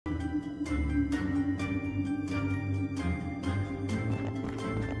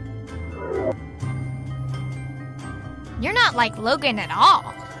You're not like Logan at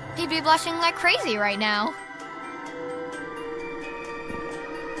all. He'd be blushing like crazy right now.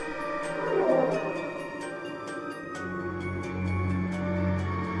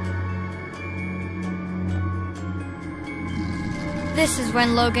 This is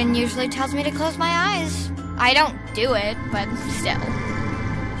when Logan usually tells me to close my eyes. I don't do it, but still.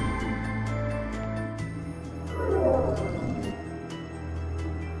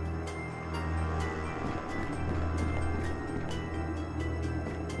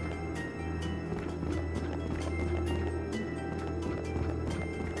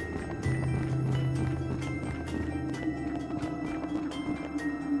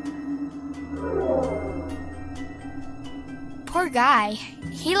 Poor guy.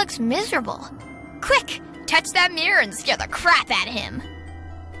 He looks miserable. Quick! Touch that mirror and scare the crap out of him.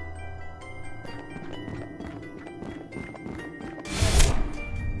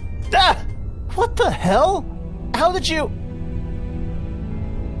 Ah! What the hell? How did you...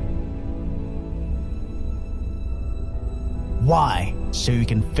 Why? So you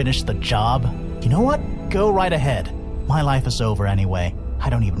can finish the job? You know what? Go right ahead. My life is over anyway. I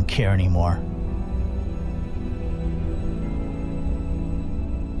don't even care anymore.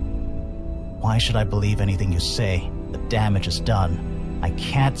 Why should I believe anything you say? The damage is done. I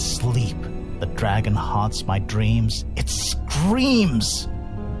can't sleep. The dragon haunts my dreams. It screams!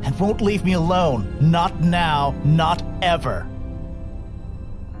 And won't leave me alone. Not now, not ever.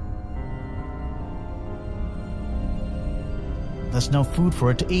 There's no food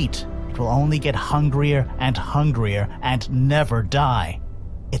for it to eat. It will only get hungrier and hungrier and never die.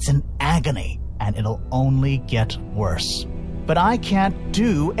 It's in agony, and it'll only get worse. But I can't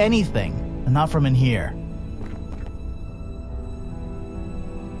do anything. Not from in here.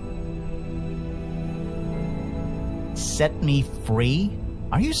 Set me free?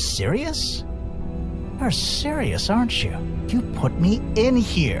 Are you serious? You're serious, aren't you? You put me in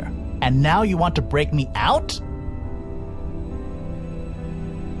here, and now you want to break me out?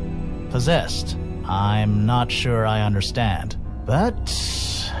 Possessed. I'm not sure I understand, but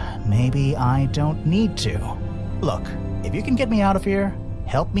maybe I don't need to. Look, if you can get me out of here,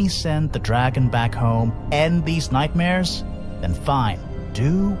 help me send the dragon back home, end these nightmares, then fine,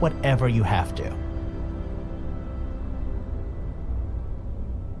 do whatever you have to.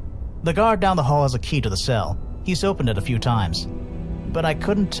 The guard down the hall has a key to the cell. He's opened it a few times, but I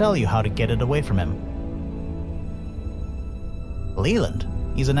couldn't tell you how to get it away from him. Leland,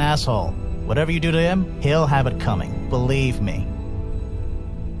 he's an asshole. Whatever you do to him, he'll have it coming, believe me.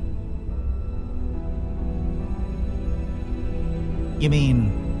 You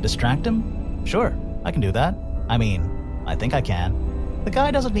mean, distract him? Sure, I can do that. I think I can. The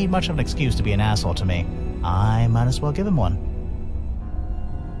guy doesn't need much of an excuse to be an asshole to me. I might as well give him one.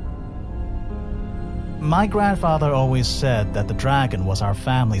 My grandfather always said that the dragon was our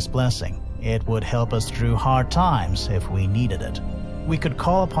family's blessing. It would help us through hard times if we needed it. We could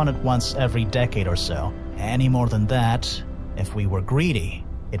call upon it once every decade or so. Any more than that, if we were greedy,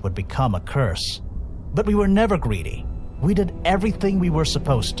 it would become a curse. But we were never greedy. We did everything we were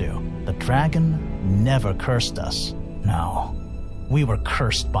supposed to. The dragon never cursed us. No, we were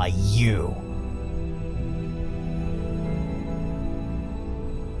cursed by you.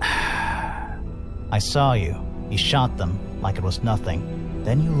 I saw you. You shot them like it was nothing.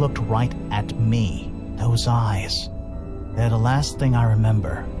 Then you looked right at me. Those eyes. They're the last thing I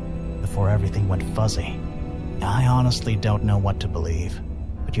remember before everything went fuzzy. I honestly don't know what to believe.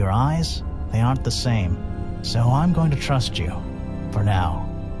 But your eyes, they aren't the same. So I'm going to trust you. For now.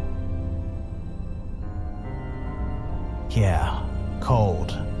 Yeah,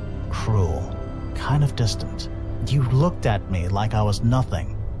 cold, cruel, kind of distant. You looked at me like I was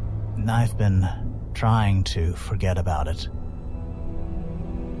nothing. And I've been trying to forget about it.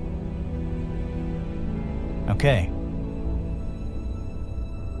 Okay.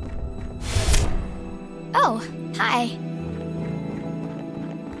 Oh, hi.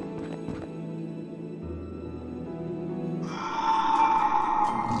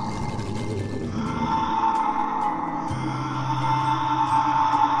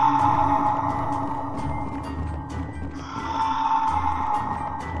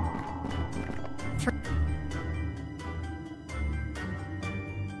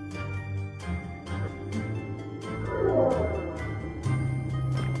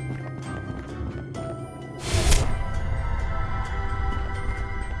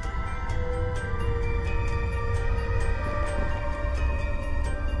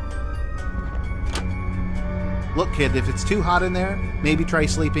 Look, kid, if it's too hot in there, maybe try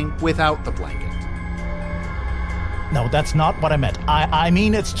sleeping without the blanket. No, that's not what I meant. I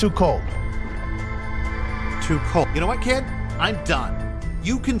mean it's too cold. too cold. You know what, kid? I'm done.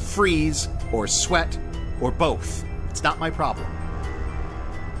 You can freeze or sweat or both. It's not my problem.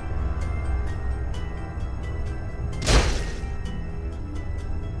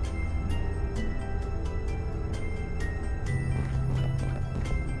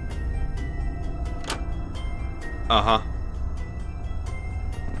 Uh-huh.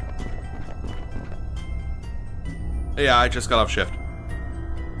 Yeah, I just got off shift.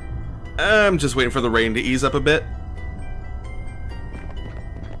 I'm just waiting for the rain to ease up a bit.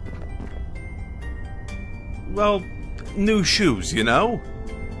 Well, new shoes, you know?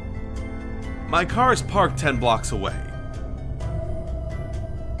 My car's parked 10 blocks away.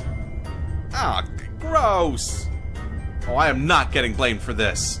 Ah, gross! Oh, I am not getting blamed for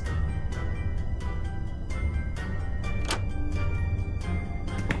this.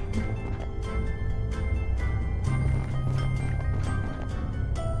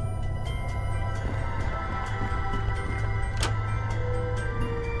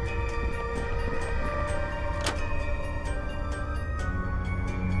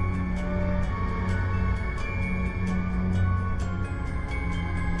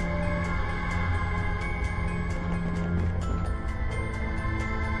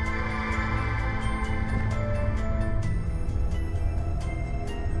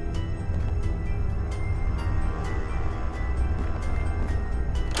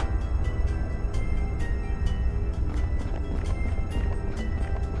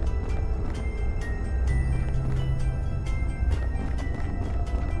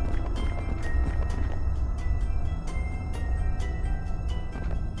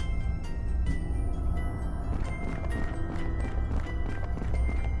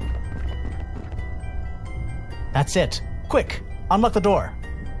 That's it. Quick! Unlock the door.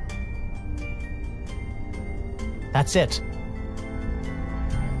 That's it.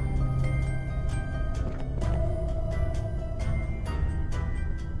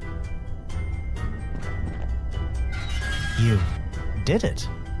 You did it.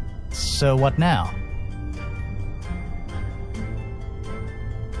 So what now?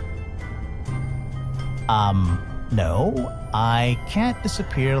 No, I can't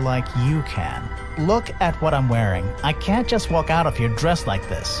disappear like you can. Look at what I'm wearing. I can't just walk out of here dressed like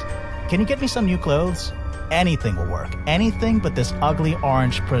this. Can you get me some new clothes? Anything will work. Anything but this ugly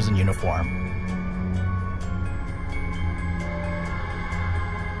orange prison uniform.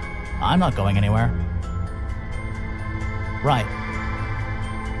 I'm not going anywhere. Right.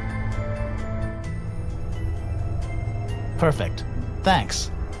 Perfect. Thanks.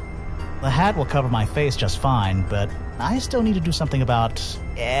 The hat will cover my face just fine, but I still need to do something about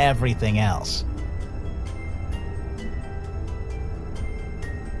everything else.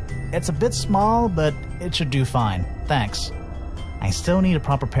 It's a bit small, but it should do fine. Thanks. I still need a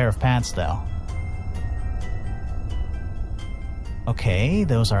proper pair of pants, though. Okay,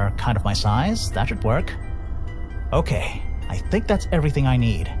 those are kind of my size. That should work. Okay, I think that's everything I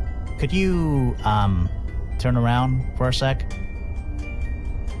need. Could you, turn around for a sec?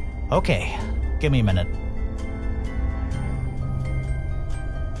 Okay, give me a minute.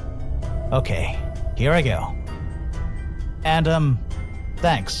 Okay, here I go. And,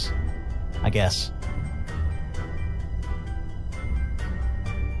 thanks, I guess.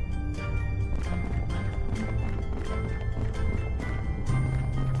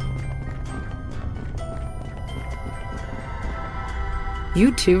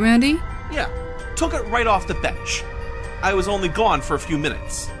 You too, Randy? Yeah, took it right off the bench. I was only gone for a few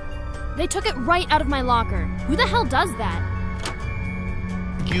minutes. They took it right out of my locker. Who the hell does that?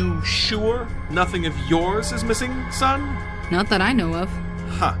 You sure nothing of yours is missing, son? Not that I know of.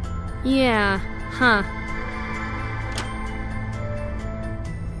 Huh. Yeah, huh.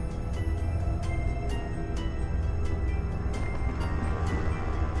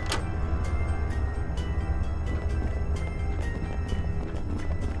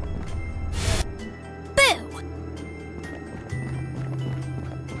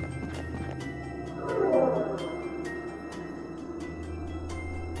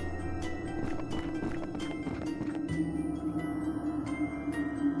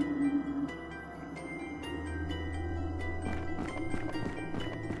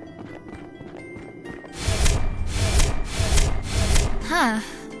 Huh.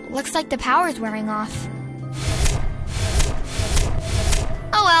 Looks like the power's wearing off.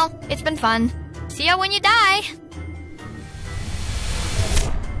 Oh well, it's been fun. See ya when you die.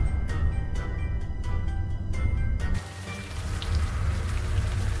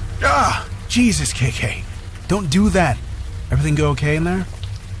 Ah! Jesus, KK. Don't do that. Everything go okay in there?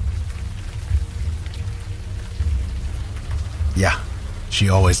 Yeah, she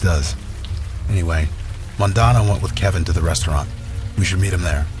always does. Anyway, Mondana went with Kevin to the restaurant. We should meet him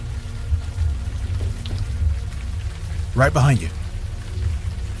there. Right behind you.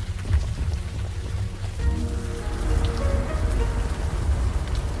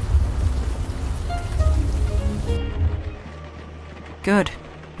 Good.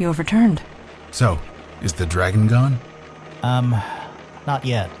 You have returned. So, is the dragon gone? Not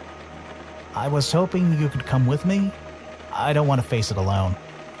yet. I was hoping you could come with me. I don't want to face it alone.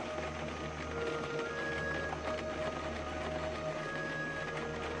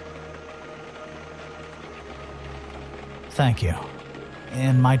 Thank you.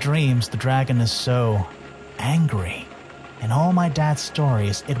 In my dreams, the dragon is so angry. In all my dad's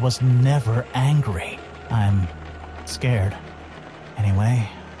stories, it was never angry. I'm scared. Anyway,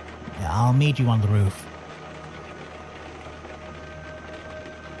 I'll meet you on the roof.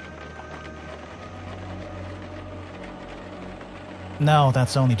 No,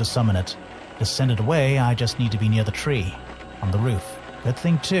 that's only to summon it. To send it away, I just need to be near the tree. On the roof. Good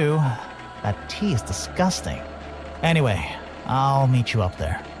thing, too, that tea is disgusting. Anyway, I'll meet you up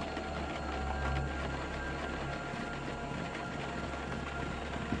there.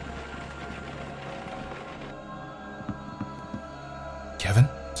 Kevin?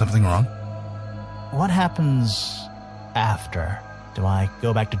 Something wrong? What happens after? Do I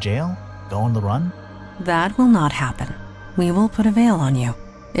go back to jail? Go on the run? That will not happen. We will put a veil on you.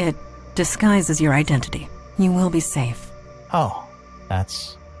 It disguises your identity. You will be safe. Oh,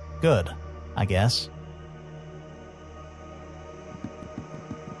 that's good, I guess.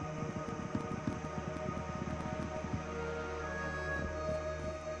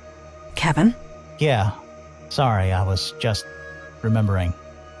 Kevin? Yeah, sorry, I was just remembering.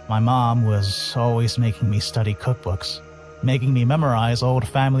 My mom was always making me study cookbooks, making me memorize old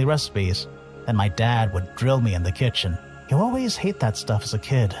family recipes. Then my dad would drill me in the kitchen. You always hate that stuff as a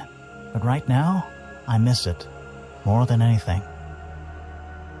kid, but right now, I miss it more than anything.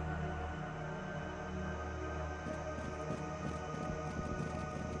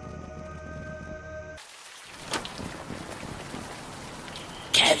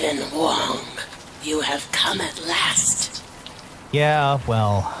 Kevin Wong, you have come at last. Yeah,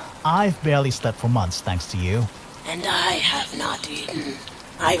 well, I've barely slept for months thanks to you. And I have not eaten.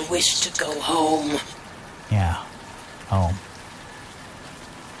 I wish to go home. Yeah, home.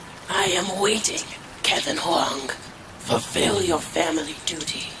 I am waiting, Kevin Huang. Fulfill your family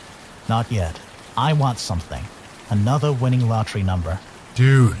duty. Not yet. I want something. Another winning lottery number.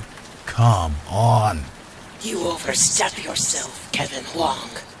 Dude, come on. You overstep yourself, Kevin Huang.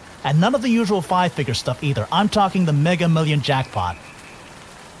 And none of the usual five-figure stuff either. I'm talking the Mega Million jackpot.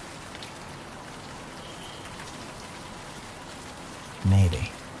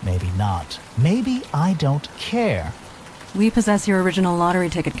 Maybe. Maybe not. Maybe I don't care. We possess your original lottery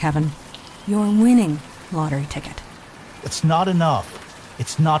ticket, Kevin. Your winning lottery ticket. It's not enough.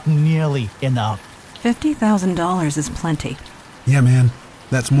 It's not nearly enough. $50,000 is plenty. Yeah, man.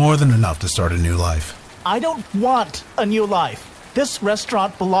 That's more than enough to start a new life. I don't want a new life. This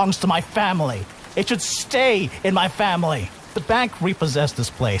restaurant belongs to my family. It should stay in my family. The bank repossessed this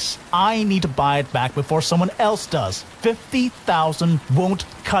place. I need to buy it back before someone else does. 50,000 won't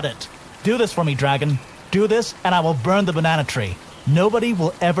cut it. Do this for me, Dragon. Do this, and I will burn the banana tree. Nobody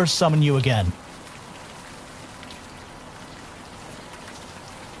will ever summon you again.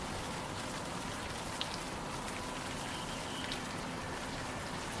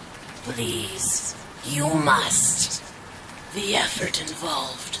 Please, you must. The effort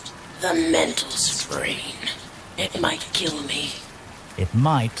involved, the mental strain. It might kill me. It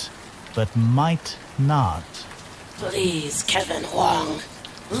might, but might not. Please, Kevin Huang,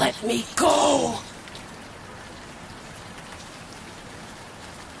 let me go.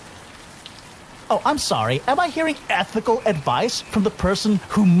 Oh, I'm sorry. Am I hearing ethical advice from the person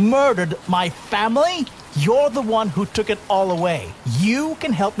who murdered my family? You're the one who took it all away. You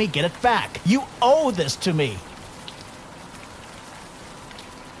can help me get it back. You owe this to me.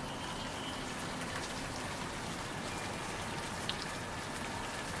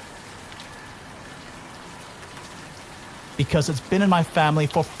 Because it's been in my family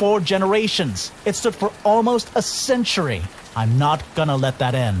for 4 generations. It stood for almost a century. I'm not gonna let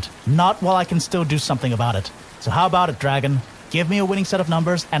that end. Not while I can still do something about it. So how about it, Dragon? Give me a winning set of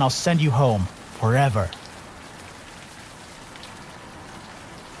numbers and I'll send you home. Forever.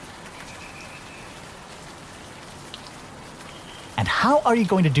 And how are you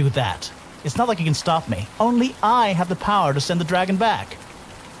going to do that? It's not like you can stop me. Only I have the power to send the dragon back.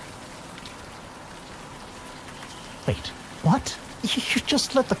 Wait, what? You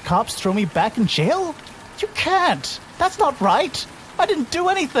just let the cops throw me back in jail? You can't. That's not right. I didn't do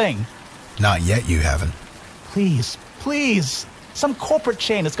anything. Not yet, you haven't. Please, please. Some corporate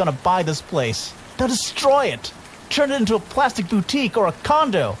chain is gonna buy this place. They'll destroy it. Turn it into a plastic boutique or a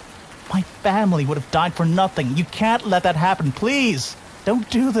condo. My family would have died for nothing. You can't let that happen, please. Don't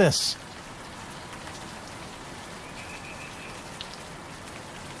do this.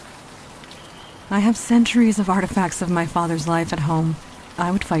 I have centuries of artifacts of my father's life at home.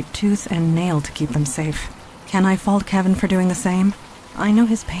 I would fight tooth and nail to keep them safe. Can I fault Kevin for doing the same? I know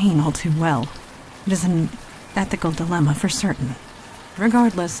his pain all too well. It is an ethical dilemma for certain.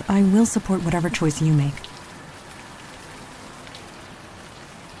 Regardless, I will support whatever choice you make.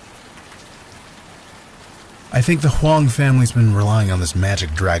 I think the Huang family's been relying on this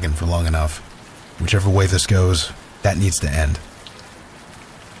magic dragon for long enough. Whichever way this goes, that needs to end.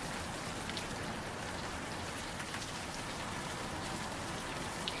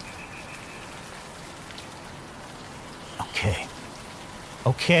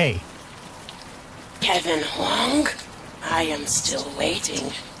 Okay. Kevin Huang? I am still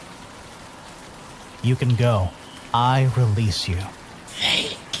waiting. You can go. I release you.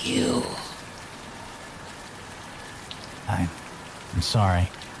 Thank you. I'm sorry.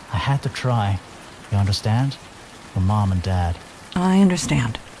 I had to try. You understand? For Mom and Dad. I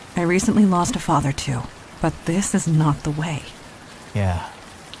understand. I recently lost a father too. But this is not the way. Yeah,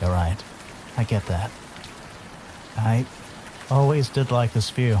 you're right. I get that. I always did like this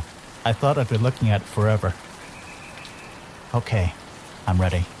view. I thought I'd be looking at it forever. Okay, I'm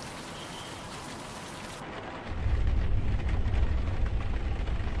ready.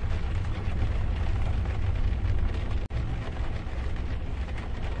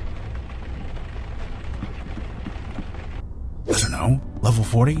 I don't know, level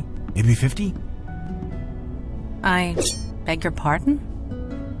 40? Maybe 50? I beg your pardon?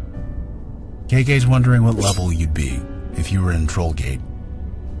 KK's wondering what level you'd be if you were in Trollgate.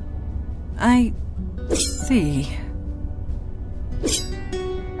 I see.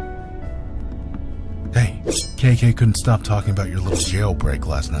 Hey, KK couldn't stop talking about your little jailbreak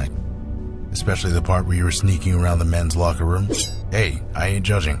last night. Especially the part where you were sneaking around the men's locker room. Hey, I ain't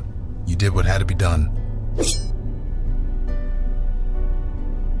judging. You did what had to be done.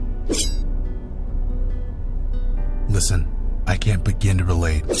 Listen, I can't begin to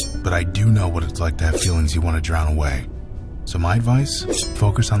relate, but I do know what it's like to have feelings you want to drown away. So my advice,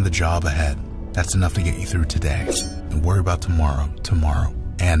 focus on the job ahead. That's enough to get you through today. And worry about tomorrow.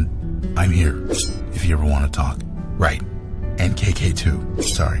 And I'm here, if you ever want to talk. Right. And KK too.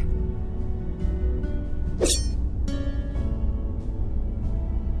 Sorry.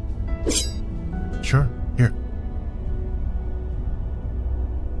 Sure, here.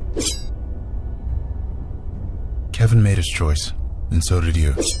 Kevin made his choice, and so did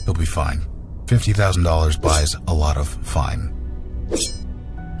you. He'll be fine. $50,000 buys a lot of fine.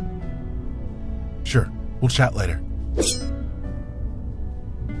 Sure, we'll chat later.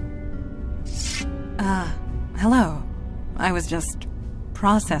 Hello. I was just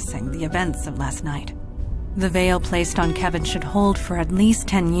processing the events of last night. The veil placed on Kevin should hold for at least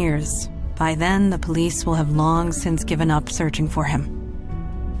 10 years. By then, the police will have long since given up searching for him.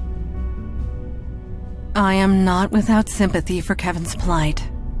 I am not without sympathy for Kevin's plight,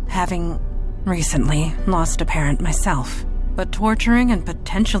 having recently lost a parent myself. But torturing and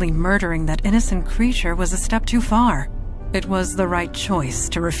potentially murdering that innocent creature was a step too far. It was the right choice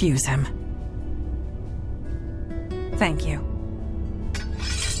to refuse him. Thank you.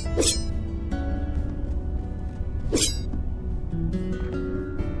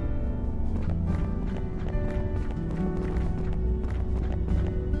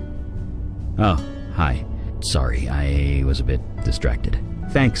 Oh, hi. Sorry, I was a bit distracted.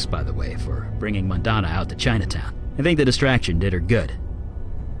 Thanks, by the way, for bringing Mandana out to Chinatown. I think the distraction did her good.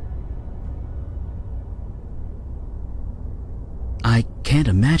 I can't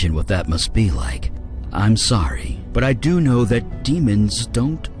imagine what that must be like. I'm sorry, but I do know that demons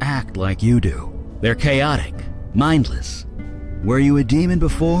don't act like you do. They're chaotic, mindless. Were you a demon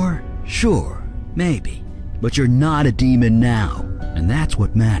before? Sure, maybe. But you're not a demon now, and that's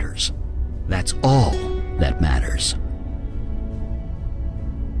what matters. That's all that matters.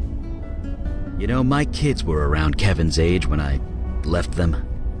 You know, my kids were around Kevin's age when I left them.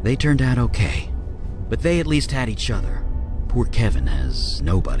 They turned out okay. But they at least had each other. Poor Kevin has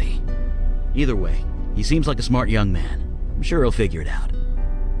nobody. Either way, he seems like a smart young man. I'm sure he'll figure it out.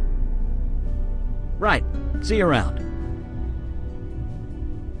 Right. See you around.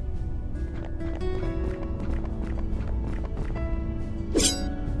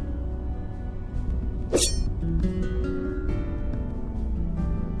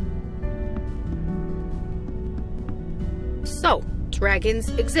 So, dragons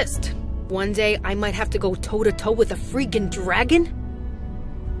exist. One day I might have to go toe-to-toe with a freaking dragon?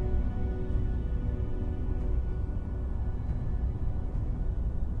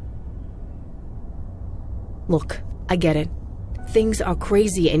 Look, I get it. Things are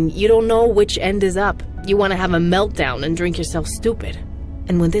crazy and you don't know which end is up. You want to have a meltdown and drink yourself stupid.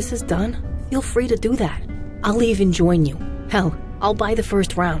 And when this is done, feel free to do that. I'll even join you. Hell, I'll buy the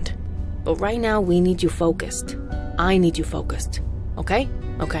first round. But right now, we need you focused. I need you focused. Okay?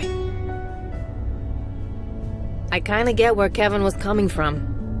 Okay. I kinda get where Kevin was coming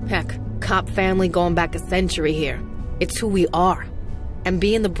from. Heck, cop family going back a century here. It's who we are. And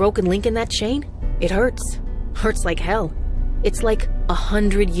being the broken link in that chain, it hurts. Hurts like hell. It's like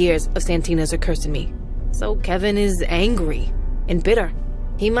 100 years of Santina's are cursing me. So Kevin is angry and bitter.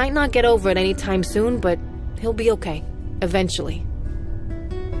 He might not get over it anytime soon, but he'll be okay. Eventually.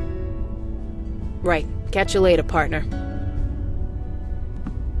 Right. Catch you later, partner.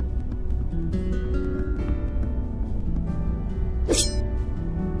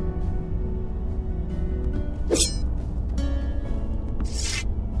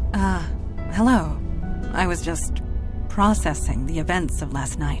 Hello. I was just processing the events of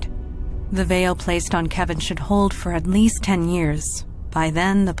last night. The veil placed on Kevin should hold for at least 10 years. By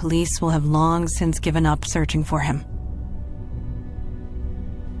then, the police will have long since given up searching for him.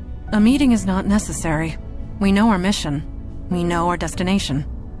 A meeting is not necessary. We know our mission. We know our destination.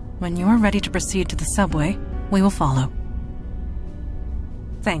 When you are ready to proceed to the subway, we will follow.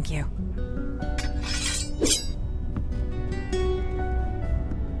 Thank you.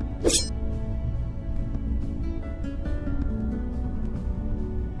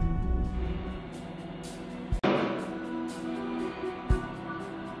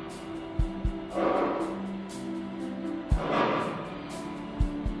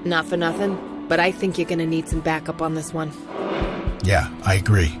 Not for nothing, but I think you're gonna need some backup on this one. Yeah, I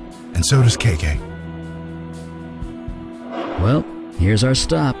agree. And so does KK. Well, here's our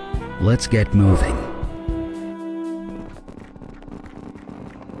stop. Let's get moving.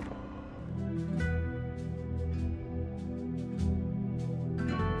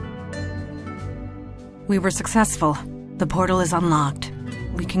 We were successful. The portal is unlocked.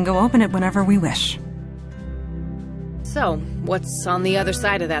 We can go open it whenever we wish. So, what's on the other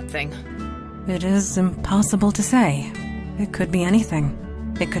side of that thing? It is impossible to say. It could be anything.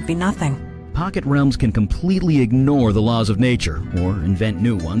 It could be nothing. Pocket realms can completely ignore the laws of nature, or invent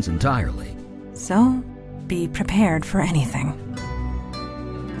new ones entirely. So, be prepared for anything.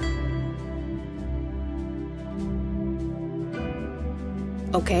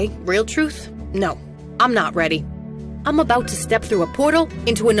 Okay, real truth? No, I'm not ready. I'm about to step through a portal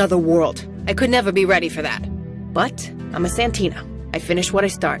into another world. I could never be ready for that. But I'm a Santina. I finish what I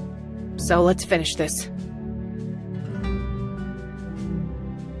start. So let's finish this.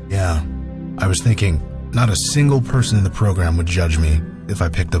 Yeah, I was thinking, not a single person in the program would judge me if I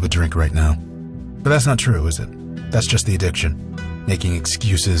picked up a drink right now. But that's not true, is it? That's just the addiction, making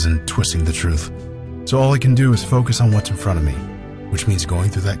excuses and twisting the truth. So all I can do is focus on what's in front of me, which means going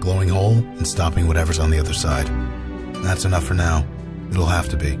through that glowing hole and stopping whatever's on the other side. That's enough for now. It'll have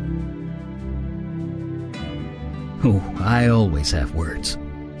to be. Oh, I always have words.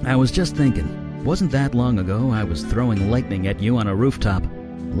 I was just thinking, wasn't that long ago I was throwing lightning at you on a rooftop?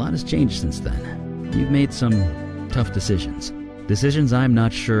 A lot has changed since then. You've made some tough decisions. Decisions I'm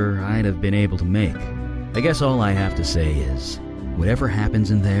not sure I'd have been able to make. I guess all I have to say is, whatever happens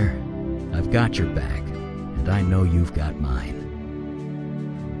in there, I've got your back, and I know you've got mine.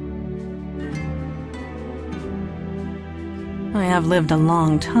 I have lived a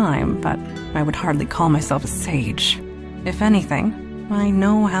long time, but I would hardly call myself a sage. If anything, I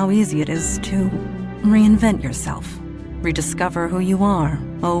know how easy it is to reinvent yourself, rediscover who you are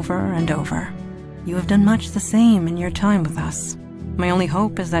over and over. You have done much the same in your time with us. My only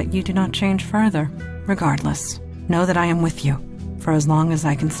hope is that you do not change further. Regardless, know that I am with you, for as long as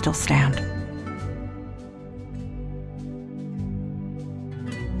I can still stand.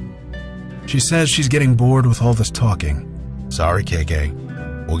 She says she's getting bored with all this talking. Sorry,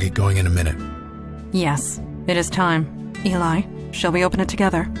 KK. We'll get going in a minute. Yes, it is time. Eli, shall we open it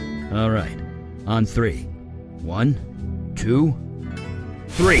together? All right. On 3. 1, 2,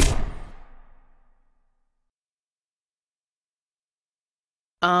 3.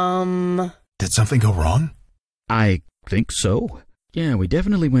 Did something go wrong? I think so. Yeah, we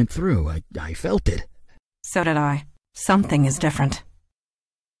definitely went through. I felt it. So did I. Something is different.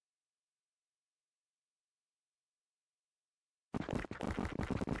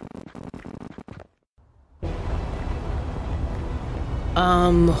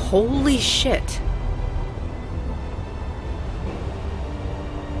 Holy shit.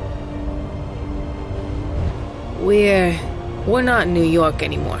 We're not in New York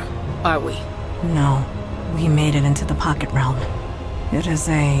anymore, are we? No, we made it into the Pocket Realm. It is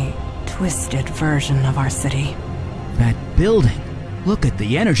a twisted version of our city. That building! Look at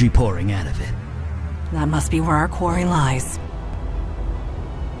the energy pouring out of it. That must be where our quarry lies.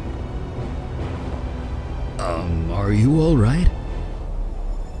 Are you all right?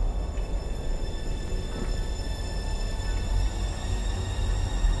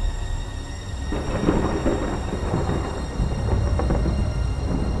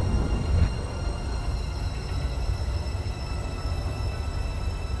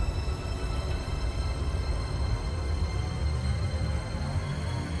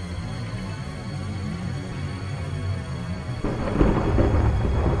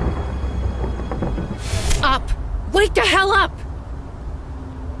 Up! Wake the hell up!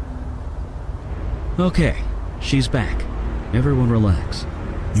 Okay, she's back. Everyone relax.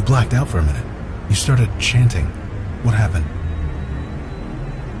 You blacked out for a minute. You started chanting. What happened?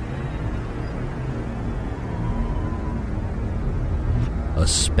 A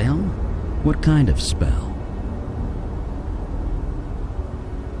spell? What kind of spell?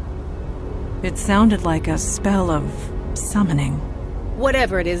 It sounded like a spell of summoning.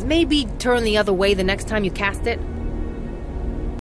 Whatever it is, maybe turn the other way the next time you cast it.